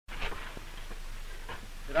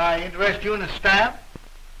Did I interest you in a stamp?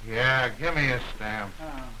 Yeah, give me a stamp.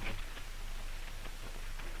 Oh.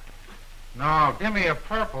 No, give me a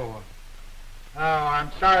purple one. Oh, I'm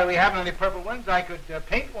sorry we haven't any purple ones. I could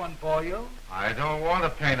paint one for you. I don't want a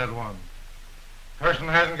painted one. Person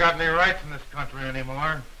hasn't got any rights in this country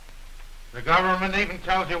anymore. The government even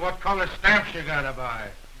tells you what color stamps you gotta buy.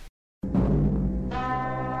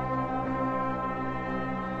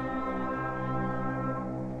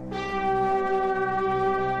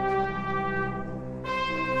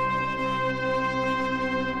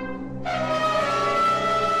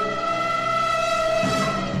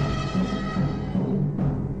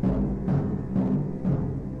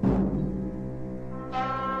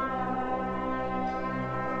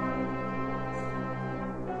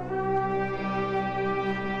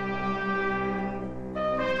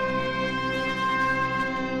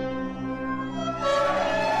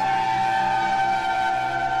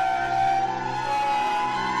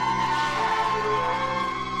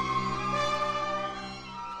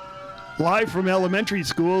 Live from elementary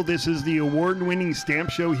school, this is the award-winning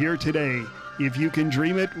stamp show here today. If you can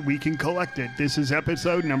dream it, we can collect it. This is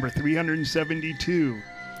episode number 372.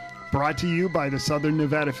 Brought to you by the Southern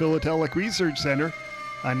Nevada Philatelic Research Center,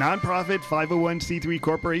 a nonprofit 501c3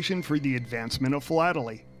 corporation for the advancement of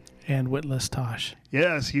philately. And Witless Tosh.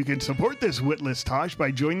 Yes, you can support this Witless Tosh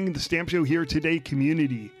by joining the Stamp Show Here Today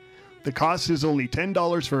community. The cost is only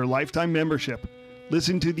 $10 for a lifetime membership.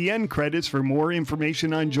 Listen to the end credits for more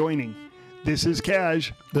information on joining. This is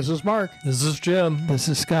Cash. This is Mark. This is Jim. This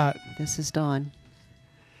is Scott. This is Dawn.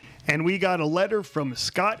 And we got a letter from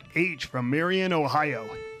Scott H. from Marion, Ohio.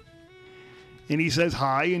 And he says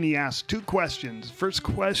hi, and he asks 2 questions. First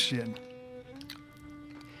question.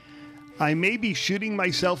 I may be shooting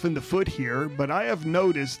myself in the foot here, but I have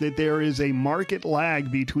noticed that there is a market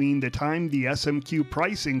lag between the time the SMQ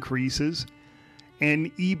price increases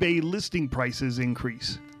and eBay listing prices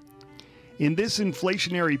increase. In this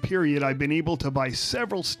inflationary period, I've been able to buy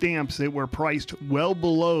several stamps that were priced well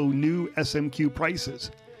below new SMQ prices.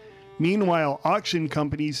 Meanwhile, auction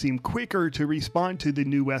companies seem quicker to respond to the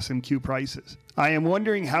new SMQ prices. I am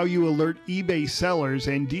wondering how you alert eBay sellers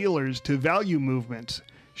and dealers to value movements.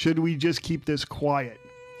 Should we just keep this quiet?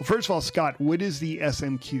 Well, first of all, Scott, what is the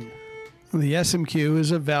SMQ? The SMQ is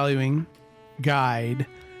a valuing guide,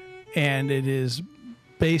 and it is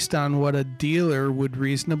based on what a dealer would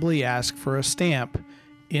reasonably ask for a stamp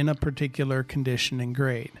in a particular condition and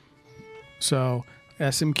grade. So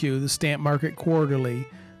SMQ, the Stamp Market Quarterly,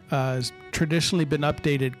 has traditionally been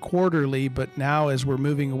updated quarterly, but now as we're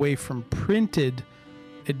moving away from printed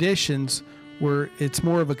editions, it's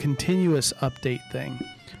more of a continuous update thing.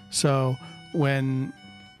 So when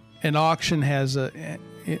an auction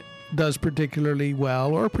it does particularly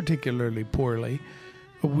well or particularly poorly,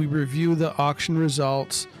 we review the auction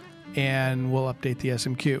results and we'll update the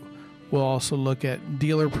SMQ. We'll also look at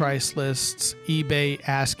dealer price lists, eBay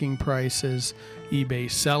asking prices,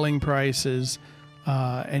 eBay selling prices.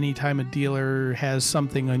 Anytime a dealer has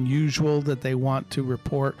something unusual that they want to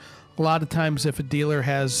report. A lot of times if a dealer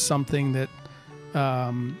has something that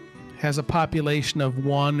has a population of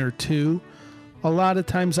 1 or 2, a lot of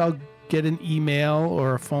times I'll get an email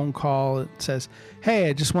or a phone call that says, hey,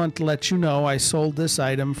 I just want to let you know I sold this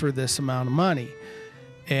item for this amount of money.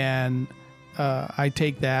 And I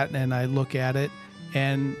take that and I look at it,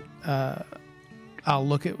 and I'll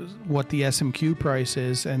look at what the SMQ price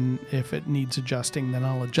is, and if it needs adjusting, then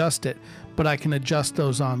I'll adjust it. But I can adjust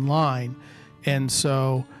those online. And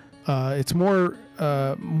so it's more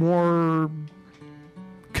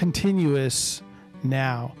continuous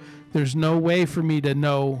now. There's no way for me to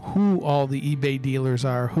know who all the eBay dealers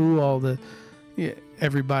are, who all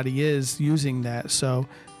everybody is using that. So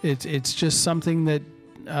it's just something that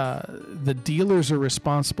the dealers are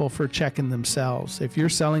responsible for checking themselves. If you're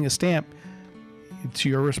selling a stamp, it's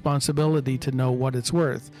your responsibility to know what it's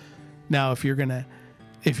worth. Now, if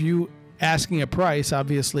you asking a price,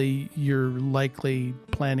 obviously you're likely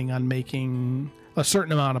planning on making a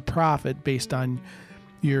certain amount of profit based on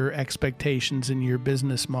your expectations in your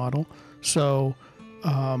business model. So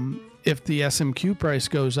if the SMQ price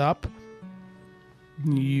goes up,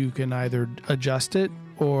 you can either adjust it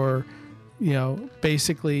or,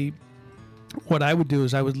 basically what I would do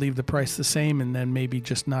is I would leave the price the same and then maybe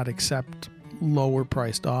just not accept lower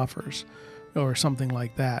priced offers or something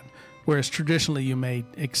like that. Whereas traditionally you may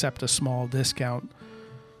accept a small discount.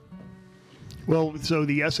 Well, so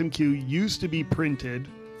the SMQ used to be printed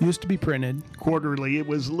quarterly. It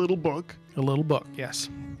was a little book. A little book, yes.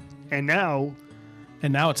 And now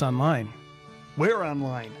it's online. Where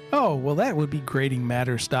online? Oh, well, that would be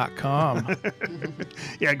gradingmatters.com.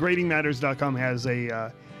 Yeah, gradingmatters.com has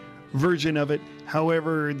a version of it.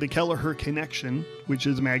 However, the Kelleher Connection, which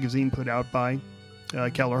is a magazine put out by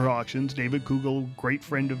Kelleher Auctions, David Kugel, great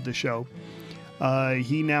friend of the show,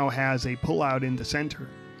 he now has a pullout in the center,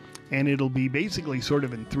 and it'll be basically sort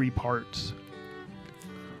of in 3 parts.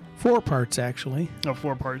 4 parts, actually. Oh,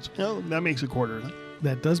 4 parts. Oh, that makes a quarter.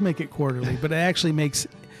 That does make it quarterly, but it actually makes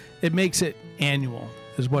it annual,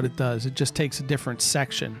 is what it does. It just takes a different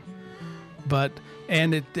section,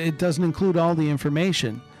 and it doesn't include all the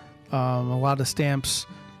information. A lot of stamps,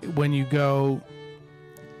 when you go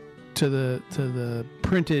to the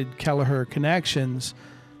printed Kelleher Connections,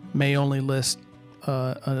 may only list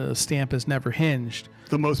a stamp as never hinged.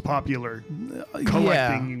 The most popular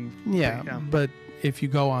collecting. Yeah, but if you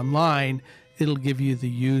go online, it'll give you the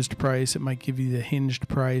used price. It might give you the hinged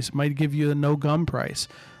price. It might give you a no gum price.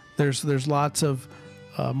 There's lots of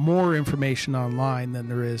more information online than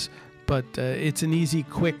there is, but it's an easy,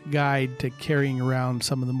 quick guide to carrying around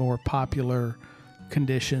some of the more popular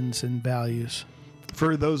conditions and values.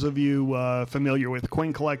 For those of you familiar with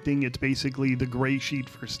coin collecting, it's basically the gray sheet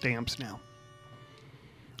for stamps now.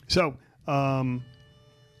 So,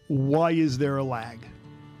 why is there a lag?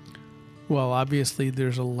 Well, obviously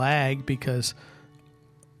there's a lag because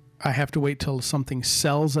I have to wait till something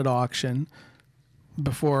sells at auction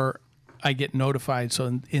before I get notified.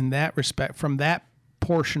 So in that respect, from that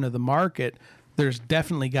portion of the market, there's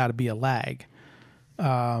definitely got to be a lag.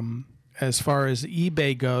 As far as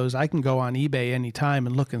eBay goes, I can go on eBay anytime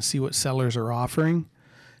and look and see what sellers are offering.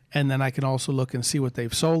 And then I can also look and see what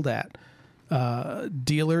they've sold at.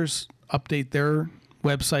 Dealers update their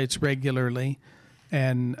websites regularly,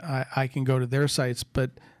 and I can go to their sites.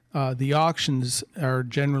 But the auctions are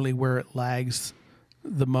generally where it lags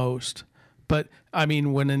the most. But, I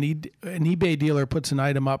mean, when an eBay dealer puts an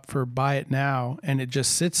item up for buy it now and it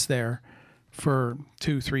just sits there for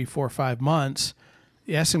 2, 3, 4, 5 months,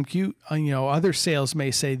 the SMQ, other sales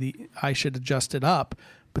may say I should adjust it up,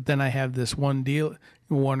 but then I have this one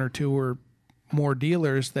or two or more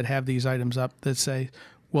dealers that have these items up that say,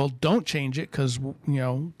 well, don't change it because,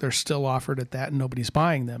 they're still offered at that and nobody's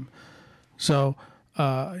buying them. So,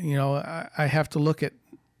 I have to look at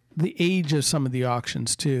the age of some of the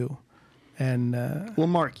auctions too. And well,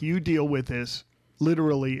 Mark, you deal with this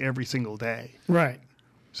literally every single day. Right.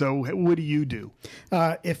 So what do you do?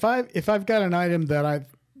 If I've got an item that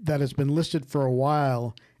has been listed for a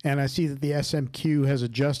while and I see that the SMQ has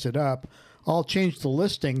adjusted up, I'll change the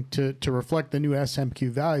listing to reflect the new SMQ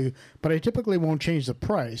value, but I typically won't change the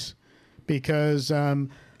price because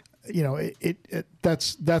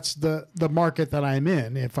that's the market that I'm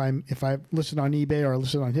in. If I listed on eBay or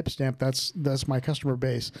listed on Hipstamp, that's my customer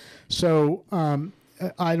base. So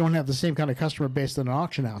I don't have the same kind of customer base that an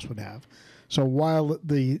auction house would have. So while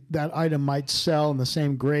that item might sell in the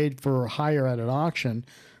same grade for higher at an auction,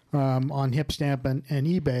 on Hipstamp and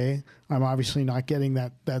eBay, I'm obviously not getting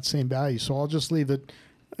that same value. So I'll just leave it,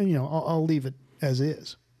 I'll leave it as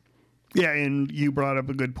is. Yeah, and you brought up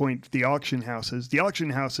a good point. The auction houses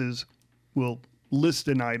will list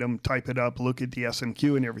an item, type it up, look at the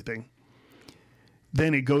SMQ and everything.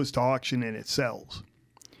 Then it goes to auction and it sells.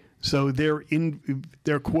 So their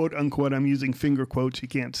quote unquote, I'm using finger quotes, you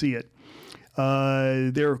can't see it.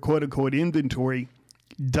 Their quote unquote inventory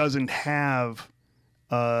doesn't have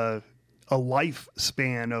a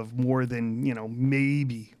lifespan of more than,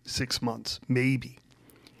 maybe 6 months, maybe.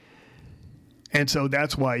 And so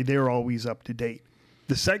that's why they're always up to date.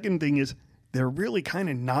 The second thing is they're really kind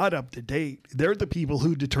of not up to date. They're the people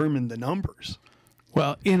who determine the numbers.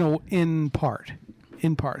 Well, in part.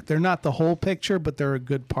 They're not the whole picture, but they're a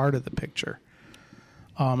good part of the picture.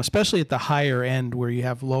 Especially at the higher end where you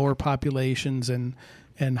have lower populations and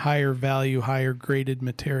higher value, higher graded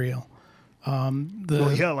material.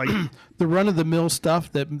 The run-of-the-mill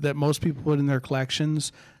stuff that most people put in their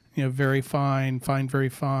collections, very fine, very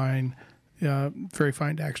fine, very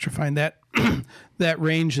fine to extra fine. That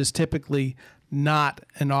range is typically not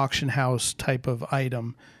an auction house type of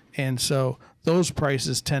item, and so those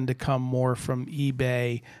prices tend to come more from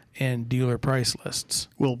eBay and dealer price lists.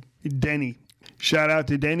 Well, Denny, shout out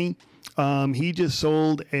to Denny. He just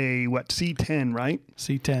sold a C10, right?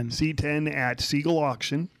 C10 at Siegel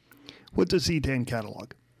Auction. What's a C10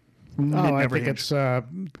 catalog? I think it's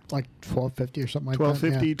like $12.50 or something like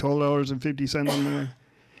that. $12.50, $12.50 on there.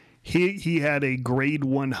 He had a grade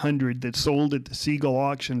 100 that sold at the Siegel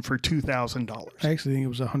auction for $2,000. I actually think it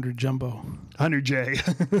was 100 jumbo.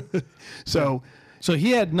 100J. So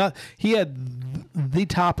he had the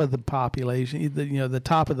top of the population, the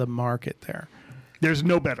top of the market there. There's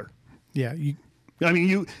no better. Yeah, I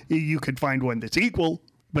mean, you could find one that's equal,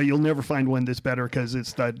 but you'll never find one that's better because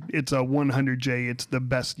it's a 100J. It's the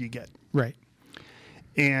best you get. right.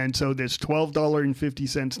 And so this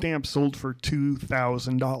 $12.50 stamp sold for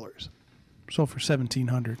 $2,000. So for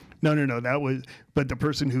 $1,700. No. That was, but the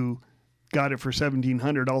person who got it for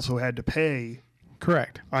 $1,700 also had to pay.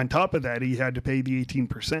 Correct. On top of that, he had to pay the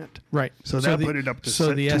 18%. Right. So that put it up to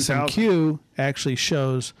so the $2,000. SMQ actually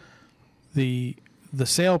shows the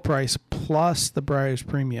sale price plus the buyer's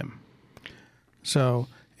premium. So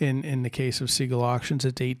in the case of Siegel Auctions,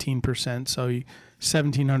 it's 18%. So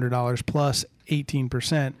 $1,700 plus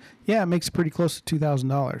 18%. Yeah, it makes it pretty close to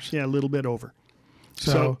 $2,000. Yeah, a little bit over.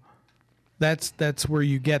 So that's where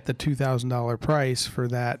you get the $2,000 price for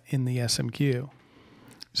that in the SMQ.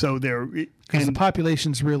 So there, Because the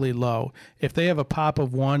population's really low. If they have a pop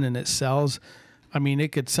of one and it sells, I mean,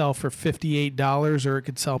 it could sell for $58 or it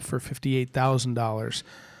could sell for $58,000.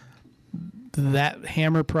 That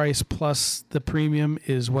hammer price plus the premium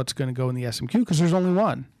is what's going to go in the SMQ because there's only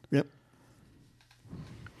one. Yep.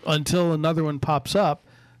 Until another one pops up,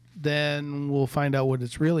 then we'll find out what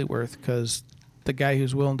it's really worth because the guy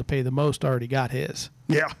who's willing to pay the most already got his.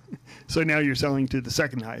 Yeah. So now you're selling to the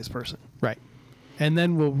second highest person. Right. And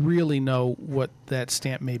then we'll really know what that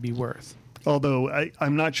stamp may be worth. Although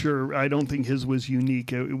I'm not sure. I don't think his was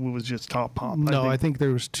unique. It was just top pop. No, I think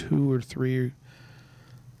there was 2 or 3.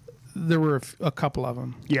 There were a couple of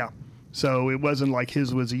them. Yeah. So it wasn't like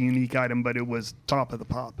his was a unique item, but it was top of the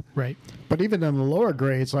pop. Right. But even in the lower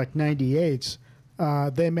grades, like 98s,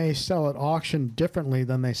 they may sell at auction differently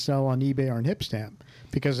than they sell on eBay or on Hipstamp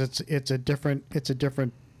because it's a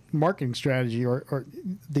different marketing strategy. Or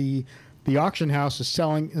the auction house is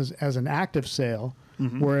selling as an active sale,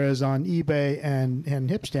 whereas on eBay and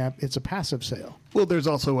Hipstamp it's a passive sale. Well, there's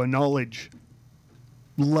also a knowledge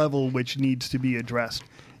level which needs to be addressed.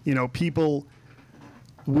 You know, people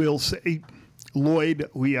will say, Lloyd,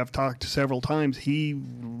 we have talked several times, he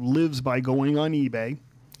lives by going on eBay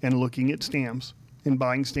and looking at stamps and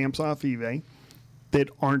buying stamps off eBay that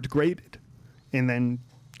aren't graded and then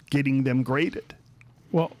getting them graded.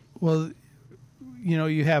 Well, you know,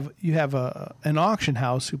 you have an auction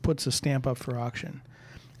house who puts a stamp up for auction,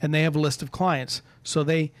 and they have a list of clients. So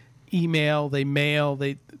they email, they mail,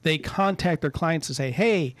 they contact their clients and say,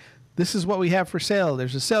 hey, this is what we have for sale.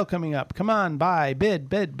 There's a sale coming up. Come on, buy, bid,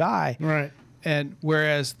 buy. Right. And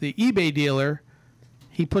whereas the eBay dealer,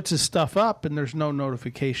 he puts his stuff up and there's no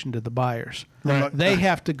notification to the buyers. Right. They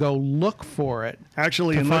have to go look for it.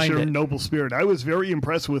 Actually, to unless find you're it. Noble Spirit. I was very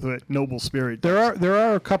impressed with what Noble Spirit There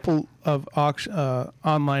are a couple of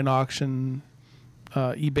online auction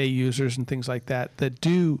eBay users and things like that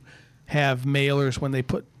do have mailers when they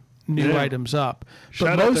put new items up.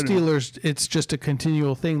 Shout But out most to- dealers, it's just a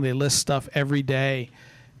continual thing. They list stuff every day.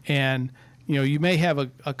 And, you know, you may have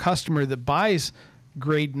a customer that buys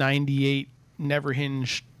grade 98 never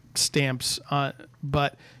hinge stamps,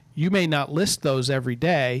 but you may not list those every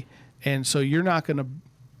day. And so you're not going to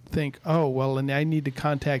think, oh, well, and I need to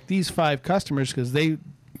contact these 5 customers because they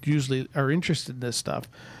usually are interested in this stuff.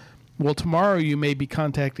 Well, tomorrow you may be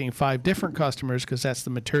contacting 5 different customers because that's the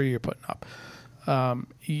material you're putting up.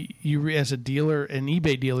 You as a dealer, an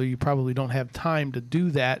eBay dealer, you probably don't have time to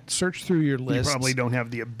do that. Search through your You lists. probably don't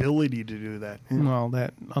have the ability to do that. Well,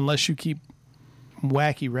 that unless you keep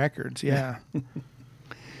wacky records, yeah.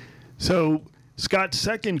 So, Scott's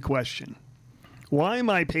second question. Why am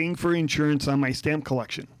I paying for insurance on my stamp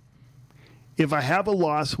collection? If I have a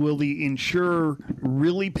loss, will the insurer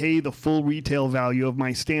really pay the full retail value of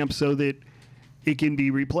my stamp so that it can be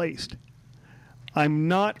replaced? I'm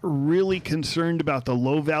not really concerned about the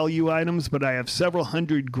low value items, but I have several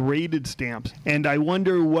hundred graded stamps, and I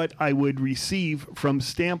wonder what I would receive from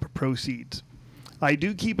stamp proceeds. I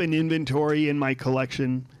do keep an inventory in my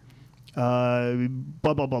collection, blah,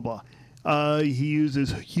 blah, blah, blah. He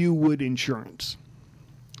uses Hugh Wood Insurance.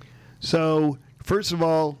 So, first of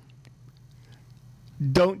all,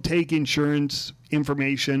 don't take insurance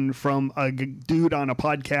information from a dude on a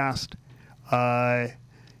podcast.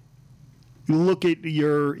 Look at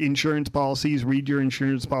your insurance policies, read your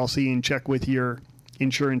insurance policy, and check with your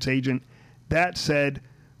insurance agent. That said,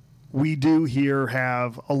 we do here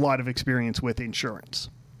have a lot of experience with insurance.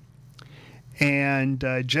 And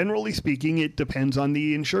generally speaking, it depends on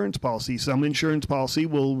the insurance policy. Some insurance policy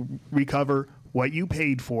will recover what you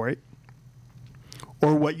paid for it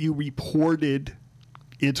or what you reported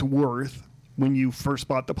it's worth when you first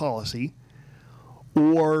bought the policy,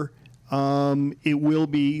 or it will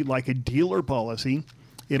be like a dealer policy.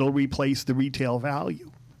 It'll replace the retail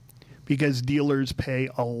value because dealers pay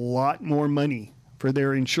a lot more money for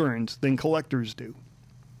their insurance than collectors do.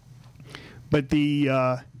 But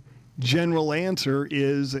the general answer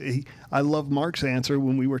is, I love Mark's answer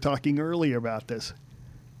when we were talking earlier about this.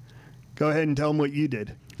 Go ahead and tell them what you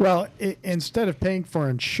did. Well, instead of paying for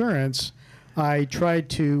insurance, I tried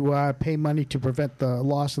to pay money to prevent the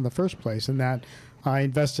loss in the first place, and that I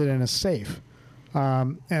invested in a safe.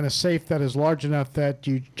 And a safe that is large enough that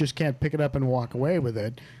you just can't pick it up and walk away with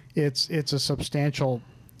it. It's a substantial,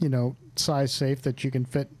 size safe that you can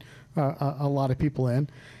fit a lot of people in,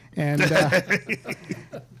 and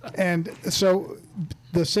and so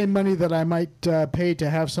the same money that I might pay to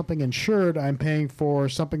have something insured, I'm paying for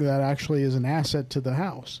something that actually is an asset to the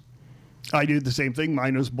house. I do the same thing.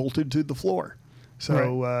 Mine was bolted to the floor.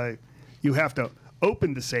 So you have to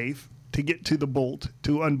open the safe to get to the bolt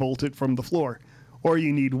to unbolt it from the floor. Or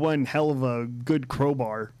you need one hell of a good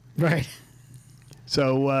crowbar. Right.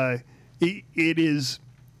 So it is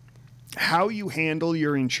how you handle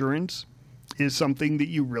your insurance is something that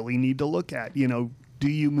you really need to look at. Do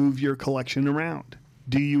you move your collection around?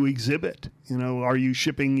 Do you exhibit? Are you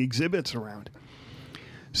shipping exhibits around?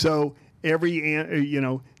 So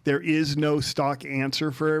there is no stock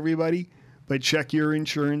answer for everybody, but check your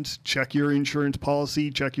insurance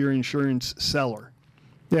policy, check your insurance seller.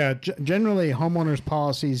 Yeah, generally homeowners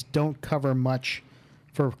policies don't cover much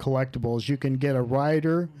for collectibles. You can get a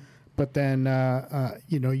rider, but then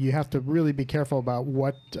you have to really be careful about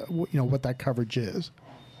what that coverage is.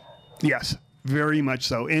 Yes, very much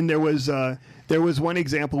so. And there was one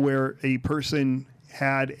example where a person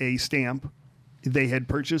had a stamp. They had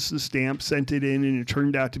purchased the stamp, sent it in, and it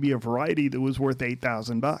turned out to be a variety that was worth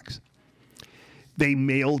 $8,000. They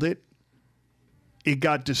mailed it. It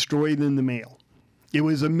got destroyed in the mail. It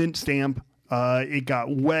was a mint stamp. It got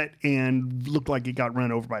wet and looked like it got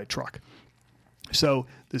run over by a truck. So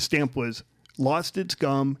the stamp lost its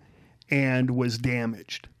gum and was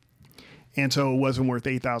damaged. And so it wasn't worth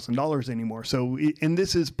 $8,000 anymore. And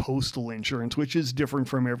this is postal insurance, which is different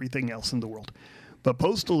from everything else in the world. But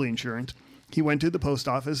postal insurance, he went to the post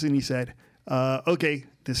office and he said, okay,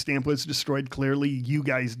 the stamp was destroyed. Clearly, you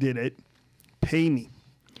guys did it. Pay me.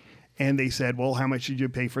 And they said, well, how much did you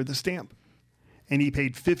pay for the stamp? And he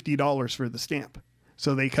paid $50 for the stamp.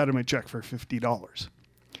 So they cut him a check for $50.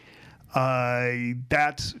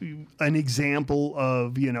 That's an example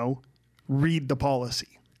of, read the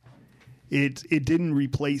policy. It didn't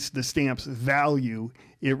replace the stamp's value.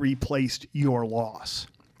 It replaced your loss.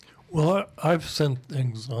 Well, I've sent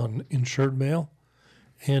things on insured mail,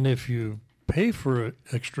 and if you pay for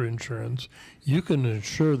extra insurance, you can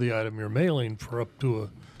insure the item you're mailing for up to a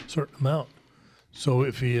certain amount. So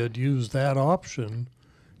if he had used that option,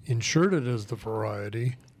 insured it as the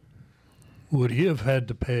variety, would he have had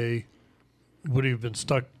to pay, would he have been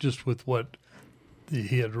stuck just with what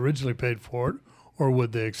he had originally paid for it, or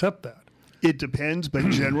would they accept that? It depends, but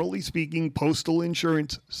generally speaking, postal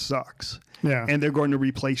insurance sucks. Yeah. And they're going to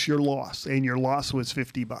replace your loss, and your loss was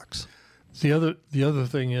 $50. The other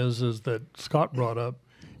thing is that Scott brought up,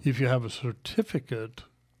 if you have a certificate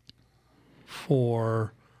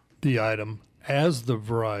for the item as the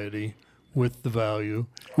variety with the value,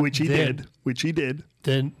 which he did,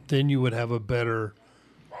 then you would have a better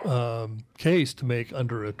case to make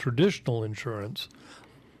under a traditional insurance.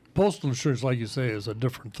 Postal insurance, like you say, is a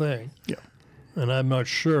different thing. Yeah. And I'm not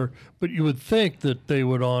sure, but you would think that they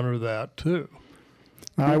would honor that too.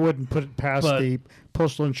 I wouldn't put it past the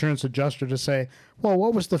postal insurance adjuster to say, well,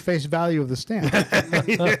 what was the face value of the stamp?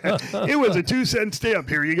 It was a 2-cent stamp.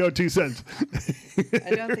 Here you go, 2 cents.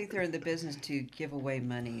 I don't think they're in the business to give away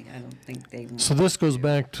money. I don't think they want So this goes to.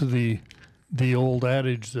 back to the old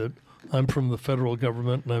adage that I'm from the federal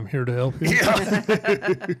government and I'm here to help you.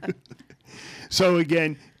 Yeah. So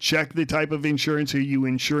again, check the type of insurance. Are you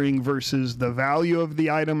insuring versus the value of the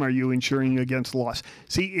item? Are you insuring against loss?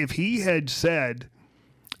 See, if he had said,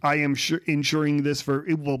 I am insuring this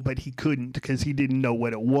but he couldn't because he didn't know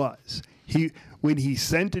what it was. When he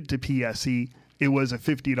sent it to PSE, it was a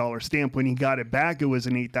 $50 stamp. When he got it back, it was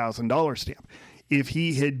an $8,000 stamp. If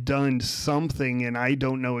he had done something, and I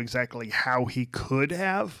don't know exactly how he could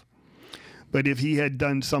have, but if he had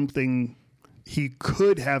done something, he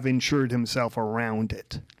could have insured himself around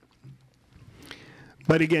it.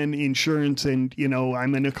 But again, insurance, and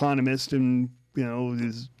I'm an economist, and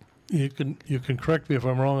is. You can correct me if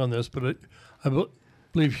I'm wrong on this, but I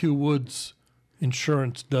believe Hugh Wood's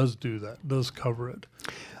insurance does do that, does cover it.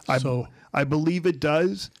 I believe it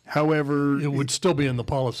does. However, it would still be in the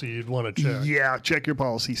policy. You'd want to check. Yeah, check your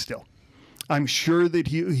policy still. I'm sure that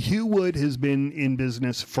Hugh Wood has been in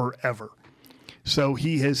business forever, so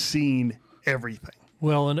he has seen everything.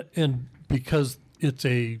 Well, and because it's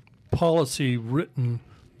a policy written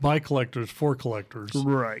by collectors for collectors,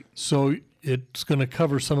 Right. so it's going to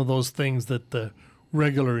cover some of those things that the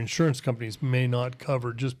regular insurance companies may not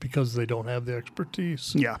cover just because they don't have the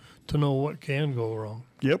expertise Yeah. to know what can go wrong.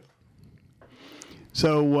 Yep.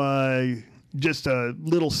 So, just a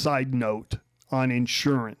little side note on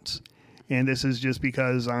insurance, and this is just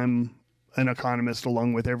because I'm an economist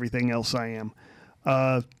along with everything else I am.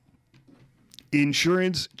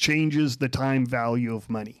 Insurance changes the time value of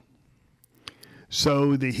money.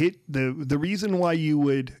 So the reason why you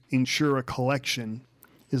would insure a collection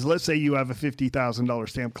is, let's say you have a $50,000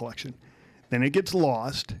 stamp collection, then it gets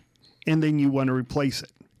lost, and then you want to replace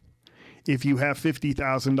it. If you have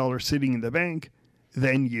 $50,000 sitting in the bank,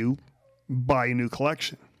 then you buy a new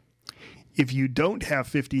collection. If you don't have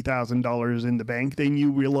 $50,000 in the bank, then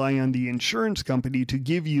you rely on the insurance company to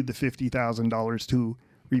give you the $50,000 to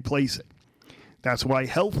replace it. That's why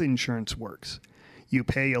health insurance works. You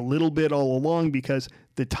pay a little bit all along because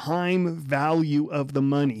the time value of the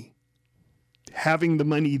money, having the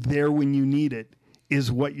money there when you need it, is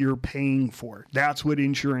what you're paying for. That's what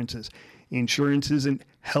insurance is. Insurance isn't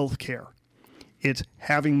health care. It's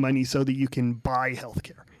having money so that you can buy health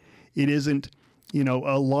care. It isn't,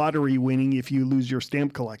 a lottery winning if you lose your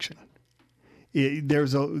stamp collection.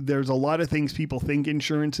 There's a lot of things people think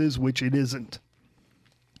insurance is, which it isn't.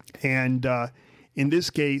 And in this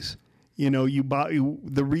case, you buy,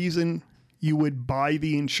 the reason you would buy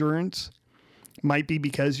the insurance might be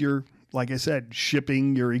because you're, like I said,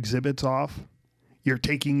 shipping your exhibits off. You're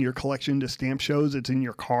taking your collection to stamp shows. It's in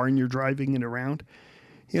your car and you're driving it around.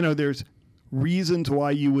 There's reasons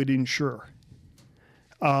why you would insure.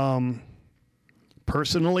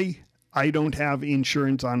 Personally, I don't have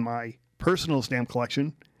insurance on my personal stamp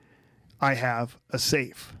collection. I have a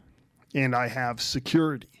safe and I have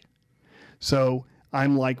security. So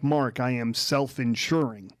I'm like Mark, I am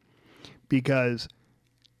self-insuring because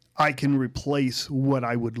I can replace what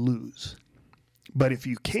I would lose. But if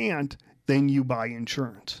you can't, then you buy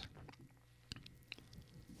insurance.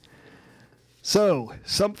 So,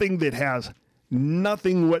 something that has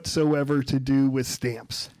nothing whatsoever to do with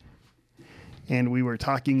stamps. And we were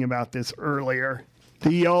talking about this earlier.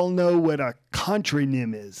 Do you all know what a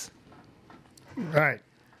contronym is? Right.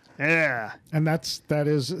 Yeah. And that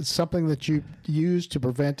is something that you use to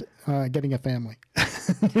prevent getting a family.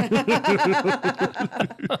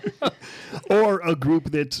 Or a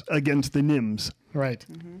group that's against the NIMS. Right.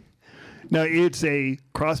 Mm-hmm. Now, it's a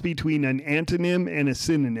cross between an antonym and a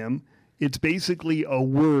synonym. It's basically a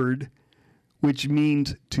word which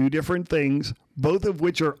means two different things, both of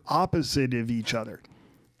which are opposite of each other.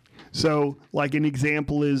 So, like an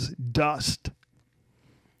example is dust.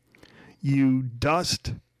 You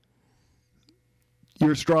dust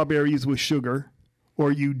your strawberries with sugar,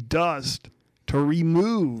 or you dust to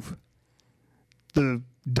remove the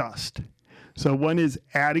dust. So one is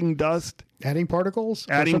adding dust. Adding particles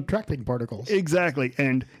or subtracting particles. Exactly.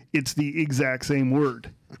 And it's the exact same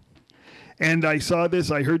word. And I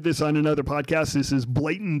heard this on another podcast. This is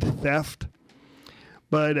blatant theft.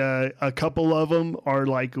 But a couple of them are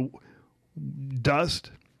like dust.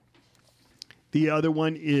 The other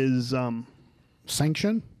one is...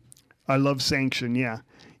 sanction? I love sanction, yeah.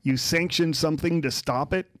 You sanction something to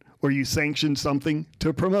stop it, or you sanction something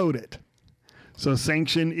to promote it. So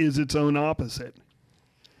sanction is its own opposite.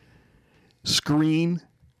 Screen,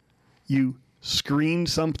 you screen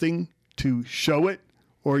something to show it,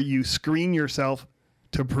 or you screen yourself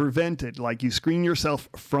to prevent it. Like you screen yourself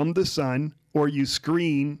from the sun, or you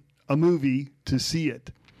screen a movie to see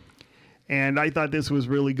it. And I thought this was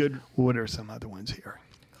really good. What are some other ones here?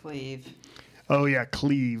 Cleave. Oh, yeah,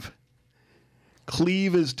 cleave.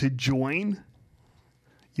 Cleave is to join.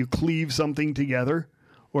 You cleave something together,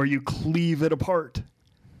 or you cleave it apart.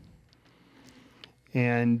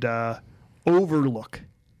 And overlook.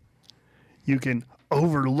 You can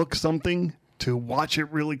overlook something to watch it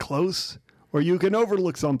really close, or you can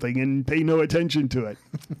overlook something and pay no attention to it.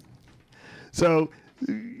 So,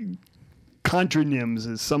 contronyms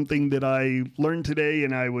is something that I learned today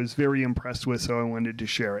and I was very impressed with, so I wanted to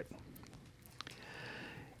share it.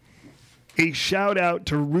 A shout out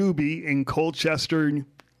to Ruby in Colchester,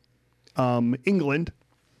 England.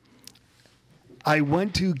 I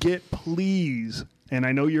want to get, please, and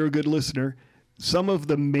I know you're a good listener, some of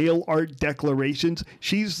the mail art declarations.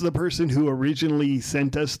 She's the person who originally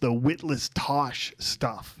sent us the Witless Tosh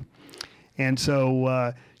stuff. And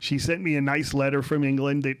so she sent me a nice letter from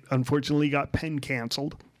England that unfortunately got pen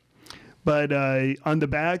canceled. But on the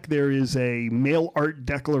back, there is a mail art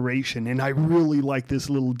declaration, and I really like this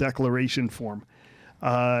little declaration form.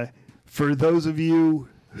 For those of you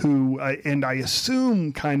who, and I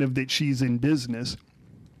assume kind of that she's in business,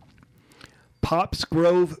 Pops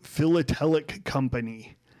Grove Philatelic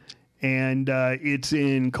Company. And it's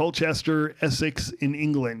in Colchester, Essex, in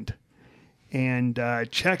England. And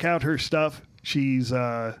check out her stuff. She's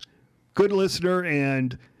a good listener,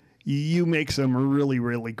 and you make some really,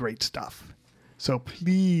 really great stuff. So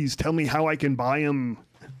please tell me how I can buy them.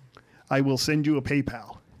 I will send you a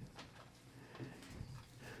PayPal.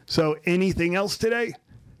 So anything else today?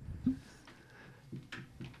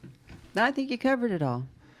 No, I think you covered it all.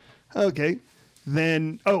 Okay.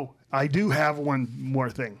 Then, I do have one more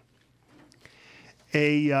thing.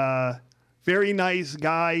 A very nice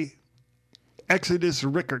guy, Exodus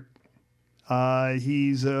Rickert.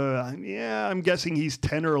 He's, I'm guessing he's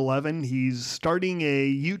 10 or 11. He's starting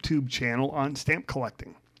a YouTube channel on stamp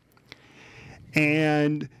collecting.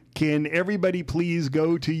 And can everybody please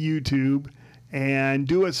go to YouTube and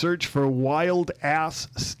do a search for Wild Ass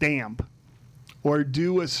Stamp, or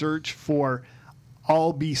do a search for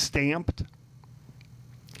I'll Be Stamped,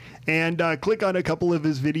 and click on a couple of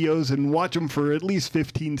his videos and watch them for at least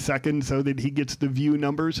 15 seconds so that he gets the view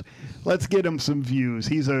numbers. Let's get him some views.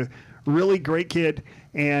 He's a really great kid,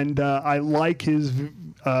 and I like his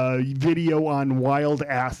video on Wild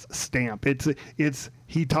Ass Stamp.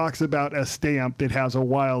 He talks about a stamp that has a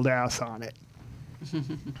wild ass on it.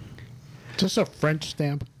 Just a French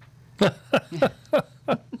stamp.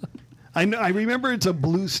 I remember it's a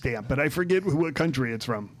blue stamp, but I forget what country it's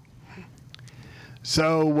from.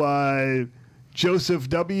 So, Joseph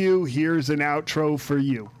W., here's an outro for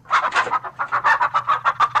you.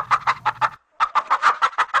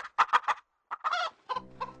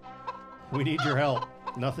 We need your help.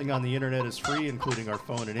 Nothing on the internet is free, including our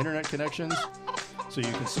phone and internet connections. So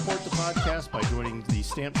you can support the podcast by joining the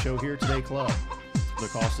Stamp Show Here Today Club. The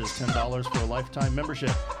cost is $10 for a lifetime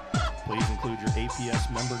membership. Please include your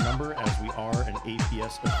APS member number, as we are an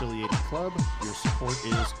APS affiliated club. Your support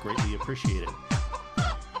is greatly appreciated.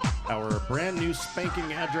 Our brand new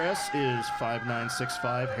spanking address is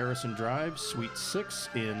 5965 Harrison Drive, Suite 6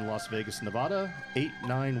 in Las Vegas, Nevada,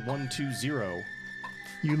 89120.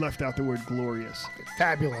 You left out the word glorious.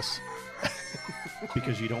 Fabulous.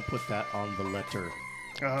 Because you don't put that on the letter.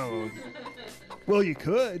 Oh. Well, you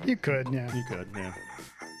could. You could, yeah. You could, yeah.